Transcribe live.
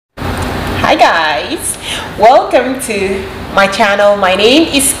Hi guys, welcome to my channel. My name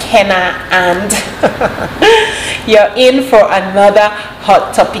is Kenna and you're in for another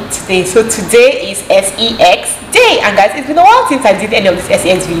hot topic today. So today is SEX day, and guys, it's been a while since I did any of these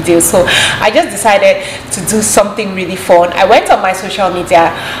SEX videos, so I just decided to do something really fun. I went on my social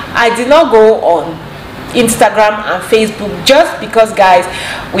media. I did not go on Instagram and Facebook just because, guys,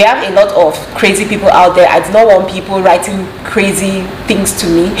 we have a lot of crazy people out there. I do not want people writing crazy things to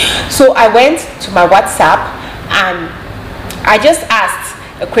me, so I went to my WhatsApp and I just asked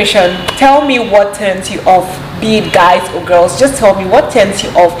a question. Tell me what turns you off, be it guys or girls. Just tell me what turns you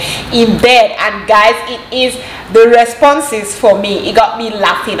off in bed. And guys, it is the responses for me. It got me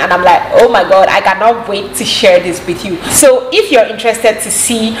laughing, and I'm like, oh my god, I cannot wait to share this with you. So if you're interested to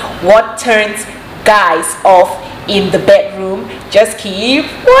see what turns guys off in the bedroom, just keep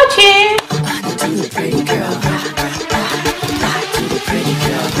watching.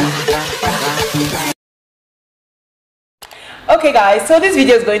 Okay guys, so this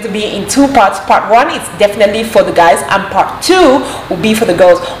video is going to be in two parts. Part one is definitely for the guys, and part two will be for the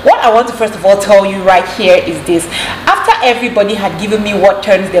girls. What I want to first of all tell you right here is this: after everybody had given me what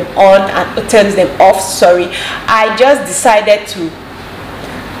turns them on and turns them off, I just decided to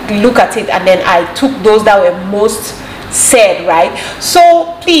look at it, and then I took those that were most said, right?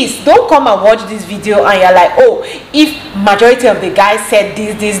 So please don't come and watch this video and you're like, oh, if majority of the guys said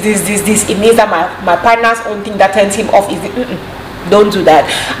this, it means that my partner's own thing that turns him off is don't do that.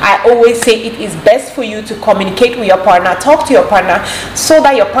 I always say it is best for you to communicate with your partner, talk to your partner, so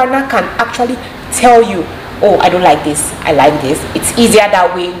that your partner can actually tell you, oh, I don't like this, I like this. It's easier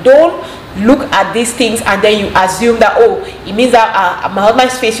that way. Don't look at these things and then you assume that, oh, it means that my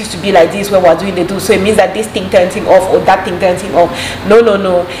husband's face used to be like this when we're doing the do, so it means that this thing turns him off or that thing turns him off. No,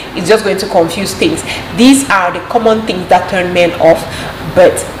 it's just going to confuse things. These are the common things that turn men off.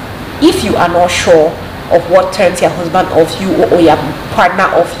 But if you are not sure of what turns your husband off, you or your partner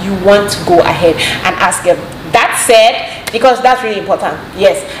off, you want to go ahead and ask them. That said, because that's really important,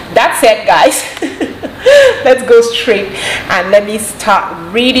 yes, that said, guys, let's go straight and let me start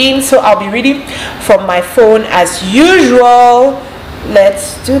reading. So I'll be reading from my phone as usual.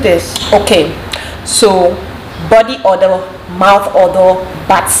 Let's do this. Okay, so body odor, mouth odor,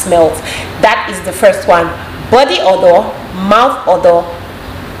 bad smells. That is the first one. Body odor, mouth odor,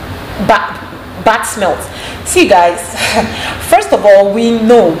 bad smells. See guys, first of all, we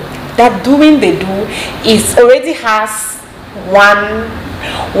know that doing the do is already has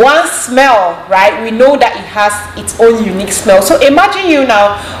one smell, right? We know that it has its own unique smell. So imagine you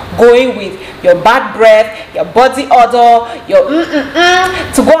now going with your bad breath, your body odor, your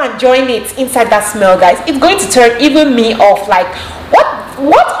to go and join it inside that smell, guys. It's going to turn even me off. Like,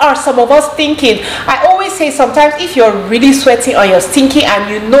 what are some of us thinking? I always say, sometimes if you're really sweating or you're stinky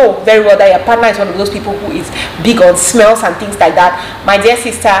and you know very well that your partner is one of those people who is big on smells and things like that, my dear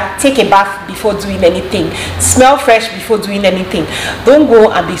sister, take a bath before doing anything. Smell fresh before doing anything. Don't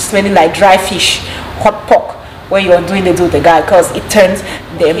go and be smelling like dry fish, hot pork when you're doing the do the guy, because it turns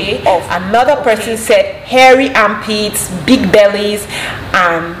them off. Another person said hairy armpits, big bellies,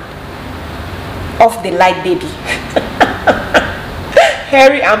 and off the light baby.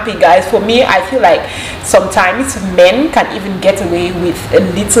 Hairy armpit, guys, for me, I feel like sometimes men can even get away with a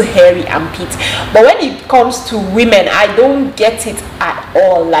little hairy armpit, but when it comes to women, I don't get it at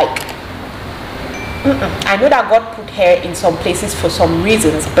all. Like, I know that God put hair in some places for some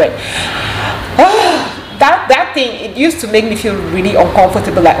reasons, but that thing, it used to make me feel really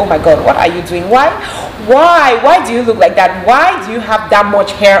uncomfortable. Like, oh my god, what are you doing? Why do you look like that? Why do you have that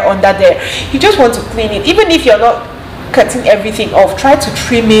much hair under there? You just want to clean it. Even if you're not cutting everything off, try to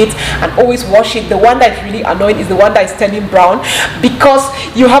trim it and always wash it. The one that is really annoying is the one that is turning brown because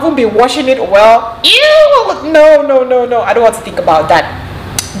you haven't been washing it well. Ew, no, I don't want to think about that.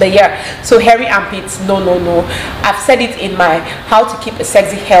 But yeah, so hairy armpits, no. I've said it in my how to keep a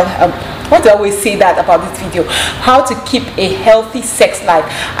sexy health, what do I always say that about this video, how to keep a healthy sex life.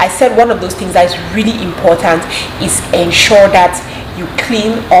 I said one of those things that is really important is ensure that you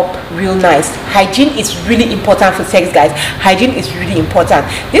clean up real nice. Hygiene is really important for sex, guys. Hygiene is really important.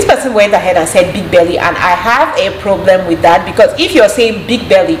 This person went ahead and said big belly, and I have a problem with that, because if you're saying big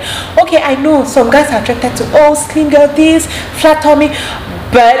belly, okay, I know some guys are attracted to, oh, slim girl, this flat tummy,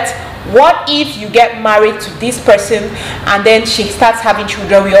 but what if you get married to this person and then she starts having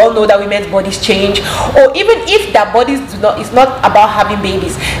children? We all know that women's bodies change, or even if their bodies do not, it's not about having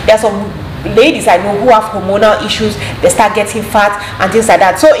babies. There's some ladies I know who have hormonal issues, they start getting fat and things like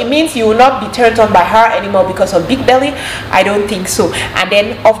that. So it means you will not be turned on by her anymore because of big belly? I don't think so. And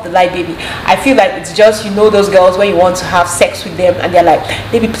then off the light, baby, I feel like it's just, you know, those girls when you want to have sex with them and they're like,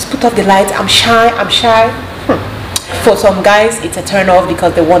 baby, please put off the lights, I'm shy. For some guys, it's a turn off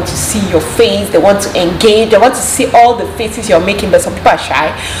because they want to see your face, they want to engage, they want to see all the faces you're making, but some people are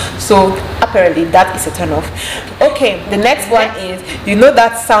shy. So apparently that is a turn off. Okay, the next one is, you know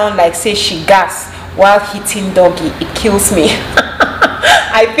that sound like say she gas while hitting doggy? It kills me.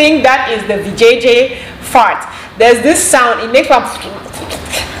 I think that is the VJJ fart. There's this sound, it makes one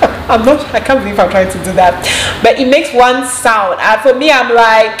I can't believe I'm trying to do that, but it makes one sound, and for me, I'm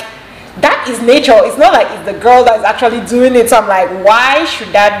like, that is nature. It's not like it's the girl that's actually doing it. So I'm like, why should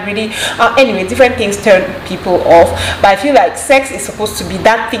that really anyway, different things turn people off, but I feel like sex is supposed to be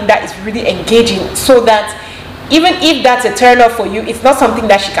that thing that is really engaging, so that even if that's a turn off for you, it's not something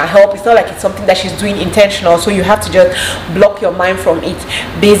that she can help. It's not like it's something that she's doing intentional, so you have to just block your mind from it,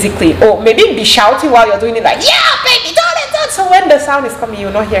 basically. Or maybe be shouting while you're doing it, like, yeah, baby, don't it. So when the sound is coming,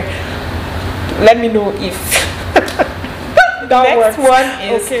 you're not here. Let me know if next one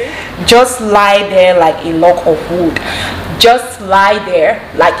is, just lie there like a log of wood. Just lie there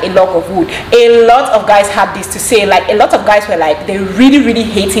like a log of wood. A lot of guys have this to say. Like, a lot of guys were like, they really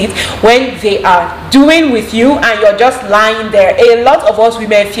hate it when they are doing with you and you're just lying there. A lot of us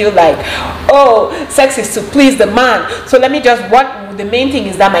women feel like, oh, sex is to please the man, so let me just, what the main thing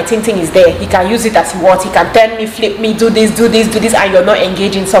is that my ting is there, he can use it as he wants, he can turn me, flip me, do this, and you're not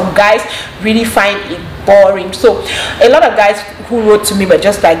engaging. Some guys really find it boring. So a lot of guys who wrote to me were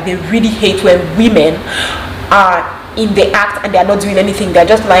just like, they really hate when women are in the act and they're not doing anything, they're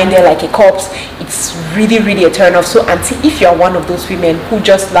just lying there like a corpse. It's really a turn off. So auntie, if you're one of those women who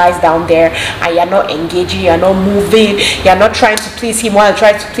just lies down there and you're not engaging, you're not moving, you're not trying to please him while he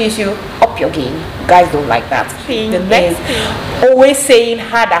tries to please you, up your game. Guys don't like that. The next thing, always saying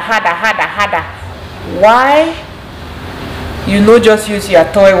harder. Why you know just use your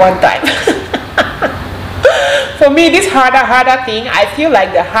toy one time? For me, this harder thing, I feel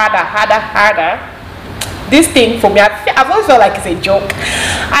like the harder, this thing for me, I've always felt like it's a joke.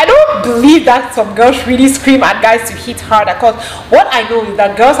 I don't believe that some girls really scream at guys to hit harder, because what I know is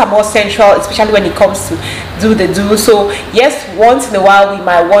that girls are more sensual, especially when it comes to do. So yes, once in a while we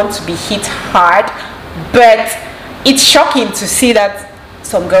might want to be hit hard, but it's shocking to see that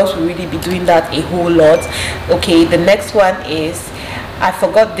some girls will really be doing that a whole lot. Okay, the next one is, I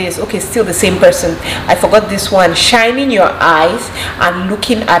forgot this. Okay, still the same person. I forgot this one. Shining your eyes and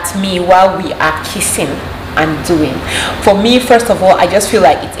looking at me while we are kissing and doing. For me, first of all, I just feel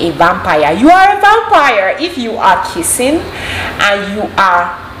like it's a vampire. You are a vampire if you are kissing and you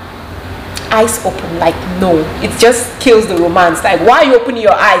are eyes open. Like, no, it just kills the romance. Like, why are you opening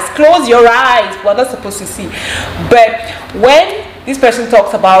your eyes? Close your eyes. We're not supposed to see. But when this person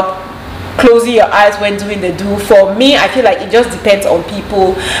talks about closing your eyes when doing the do, for me, I feel like it just depends on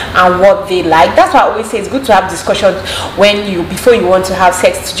people and what they like. That's why I always say it's good to have discussions before you want to have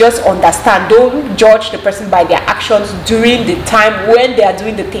sex, to just understand. Don't judge the person by their actions during the time when they are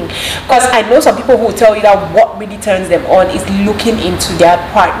doing the thing, because I know some people who will tell you that what really turns them on is looking into their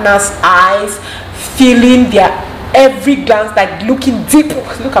partner's eyes, feeling their every glance, like looking deep.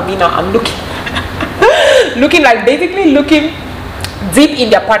 Look at me now, I'm looking looking, like basically looking deep in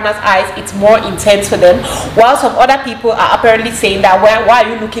their partner's eyes. It's more intense for them, while some other people are apparently saying that, why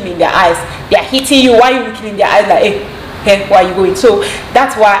are you looking in their eyes? They're hitting you, why are you looking in their eyes? Like, hey, where are you going? So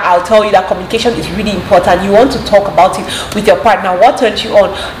that's why I'll tell you that communication is really important. You want to talk about it with your partner. What turns you on?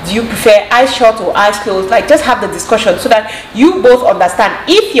 Do you prefer eyes shut or eyes closed? Like, just have the discussion so that you both understand.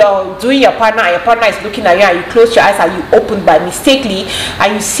 If you're doing your partner and your partner is looking at you and you close your eyes and you open by mistakenly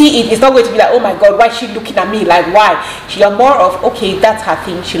and you see it, it's not going to be like, oh my god, why is she looking at me? Like, why? You're more of, okay, that's her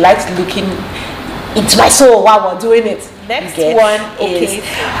thing. She likes looking into my soul while we're doing it. Next one is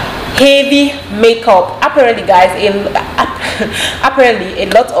heavy makeup. Apparently, guys, apparently a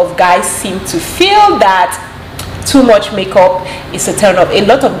lot of guys seem to feel that too much makeup is a turn off. A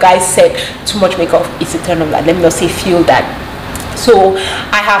lot of guys said too much makeup is a turn off. Like, let me not say feel that. So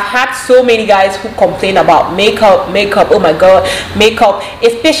I have had so many guys who complain about makeup. Oh my god, makeup,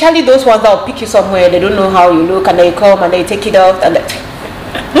 especially those ones that will pick you somewhere, they don't know how you look, and then you come and then you take it off and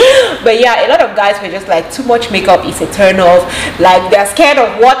but yeah, a lot of guys were just like, too much makeup is a turn off. Like, they're scared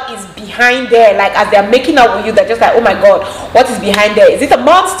of what is behind there. Like, as they're making out with you, they're just like, oh my god, what is behind there? Is it a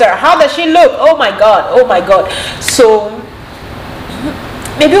monster? How does she look? Oh my god. So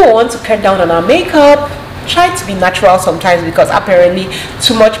maybe we want to cut down on our makeup, try to be natural sometimes, because apparently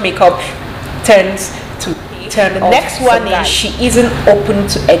too much makeup turns to turn. The next one is she isn't open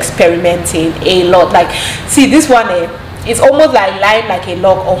to experimenting a lot. Like, see this one, it's almost like lying like a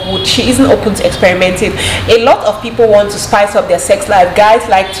log of wood. She isn't open to experimenting. A lot of people want to spice up their sex life. Guys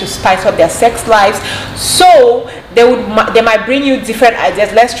like to spice up their sex lives, so they might bring you different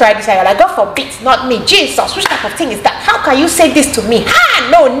ideas. Let's try this. You're like, God forbid, not me. Jesus, which type of thing is that? How can you say this to me?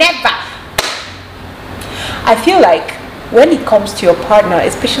 No, never. I feel like when it comes to your partner,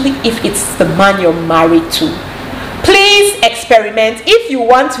 especially if it's the man you're married to, please experiment. If you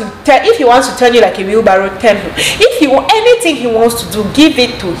want to turn you like a wheelbarrow, turn him. If you want anything he wants to do, give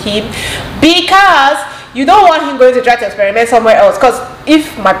it to him, because you don't want him going to try to experiment somewhere else. Because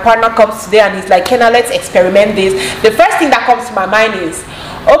if my partner comes today and he's like, Kenna, let's experiment this, the first thing that comes to my mind is,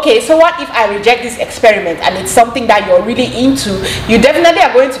 okay, so what if I reject this experiment and it's something that you're really into? You definitely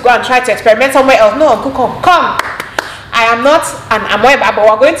are going to go and try to experiment somewhere else. No, uncle, come. I am not an amoeba, but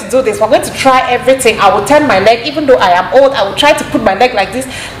we're going to do this. We're going to try everything. I will turn my leg, even though I am old. I will try to put my leg like this.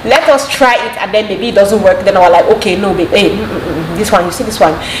 Let us try it, and then maybe it doesn't work. Then I was like, okay, no, babe, hey, this one, you see this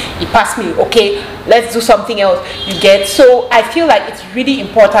one, it passed me. Okay, let's do something else. You get? So I feel like it's really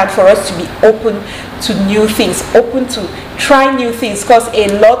important for us to be open to new things, open to try new things, because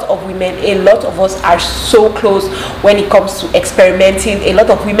a lot of women, a lot of us are so close when it comes to experimenting. A lot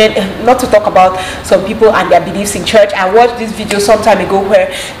of women, not to talk about some people and their beliefs in church. I watched this video some time ago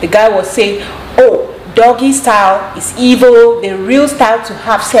where the guy was saying, oh, doggy style is evil, the real style to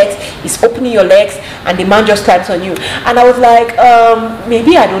have sex is opening your legs and the man just climbs on you. And I was like,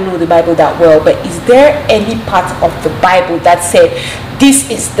 maybe I don't know the Bible that well, but is there any part of the Bible that said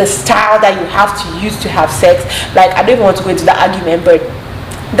this is the style that you have to use to have sex? Like, I don't even want to go into that argument, but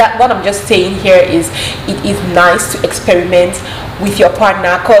that what I'm just saying here is it is nice to experiment with your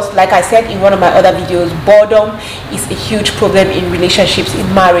partner, because like I said in one of my other videos, boredom is a huge problem in relationships, in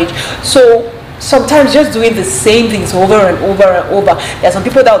marriage. So sometimes just doing the same things over and over and over. There are some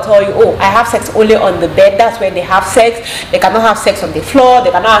people that will tell you, oh, I have sex only on the bed. That's when they have sex. They cannot have sex on the floor. They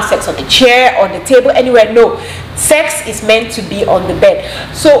cannot have sex on the chair, on the table, anywhere. No, sex is meant to be on the bed.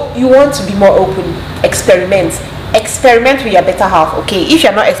 So you want to be more open. Experiment with your better half. Okay, if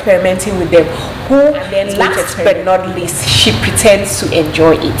you're not experimenting with them, who? And then last but not least, she pretends to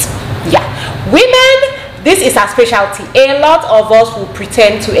enjoy it. Yeah, women, this is her specialty. A lot of us will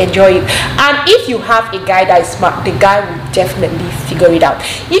pretend to enjoy it, and if you have a guy that is smart, the guy will definitely figure it out.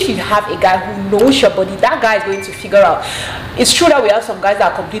 If you have a guy who knows your body, that guy is going to figure out. It's true that we have some guys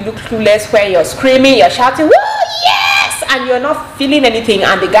that are completely clueless, where you're screaming, you're shouting, whoa, yes, and you're not feeling anything,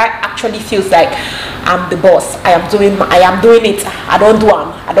 and the guy actually feels like, I'm the boss, I am doing it, I don't do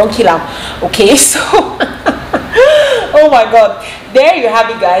him, I don't kill him. Okay, so oh my god, there you have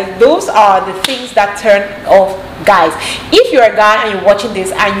it, guys. Those are the things that turn off guys. If you're a guy and you're watching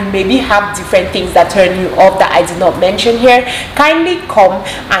this and you maybe have different things that turn you off that I did not mention here, kindly come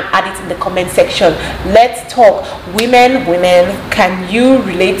and add it in the comment section. Let's talk. Women, can you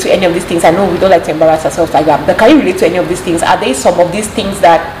relate to any of these things? I know we don't like to embarrass ourselves like that, but can you relate to any of these things? Are they some of these things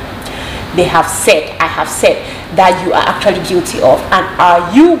that they have said, I have said, that you are actually guilty of, and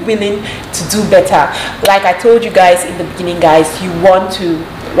are you willing to do better? Like I told you guys in the beginning, guys, you want to,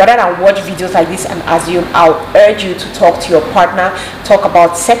 rather than watch videos like this and assume, I'll urge you to talk to your partner, talk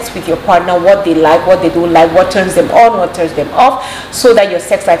about sex with your partner, what they like, what they don't like, what turns them on, what turns them off, so that your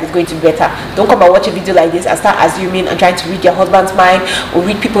sex life is going to be better. Don't come and watch a video like this and start assuming and trying to read your husband's mind or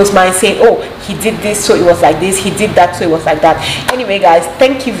read people's minds, saying, oh, he did this so it was like this, he did that so it was like that. Anyway, guys,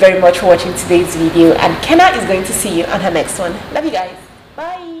 thank you very much for watching today's video, and Kenna is going to see you on her next one. Love you guys.